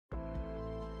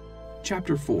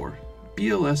Chapter 4,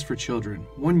 BLS for Children,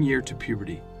 1 year to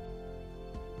puberty.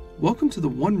 Welcome to the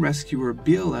One Rescuer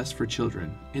BLS for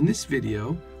Children. In this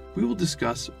video, we will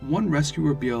discuss One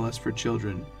Rescuer BLS for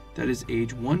Children that is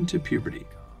age 1 to puberty.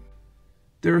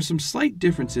 There are some slight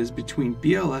differences between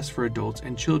BLS for adults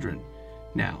and children.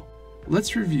 Now,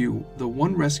 let's review the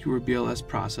One Rescuer BLS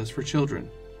process for children.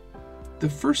 The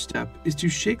first step is to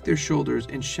shake their shoulders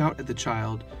and shout at the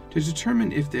child to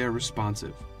determine if they are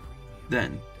responsive.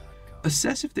 Then,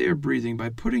 assess if they are breathing by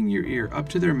putting your ear up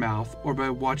to their mouth or by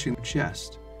watching their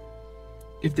chest.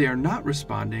 If they are not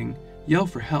responding, yell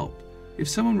for help. If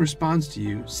someone responds to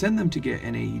you, send them to get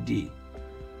an AED.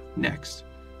 Next,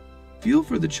 feel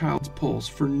for the child's pulse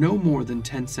for no more than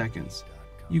 10 seconds.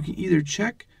 You can either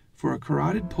check for a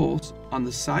carotid pulse on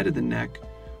the side of the neck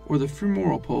or the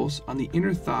femoral pulse on the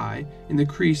inner thigh in the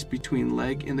crease between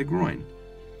leg and the groin.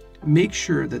 Make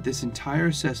sure that this entire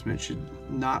assessment should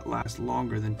not last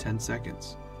longer than 10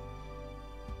 seconds.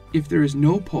 If there is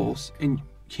no pulse and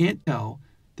can't tell,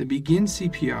 then begin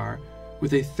CPR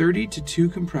with a 30 to 2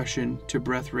 compression to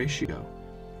breath ratio.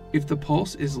 If the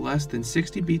pulse is less than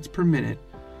 60 beats per minute,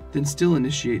 then still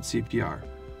initiate CPR.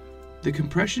 The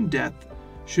compression depth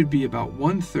should be about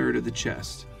 1/3 of the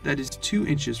chest, that is 2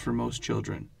 inches for most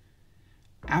children.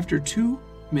 After 2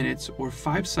 minutes or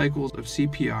 5 cycles of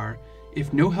CPR,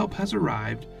 if no help has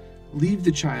arrived, leave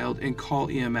the child and call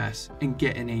EMS and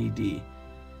get an AED.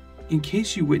 In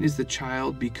case you witness the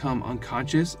child become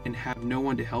unconscious and have no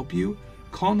one to help you,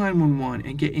 call 911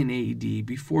 and get an AED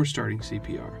before starting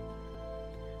CPR.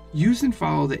 Use and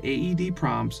follow the AED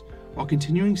prompts while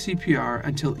continuing CPR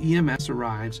until EMS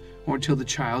arrives or until the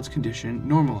child's condition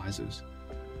normalizes.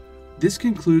 This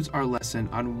concludes our lesson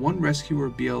on One Rescuer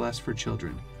BLS for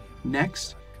Children.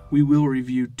 Next, we will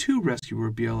review 2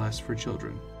 Rescuer BLS for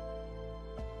Children.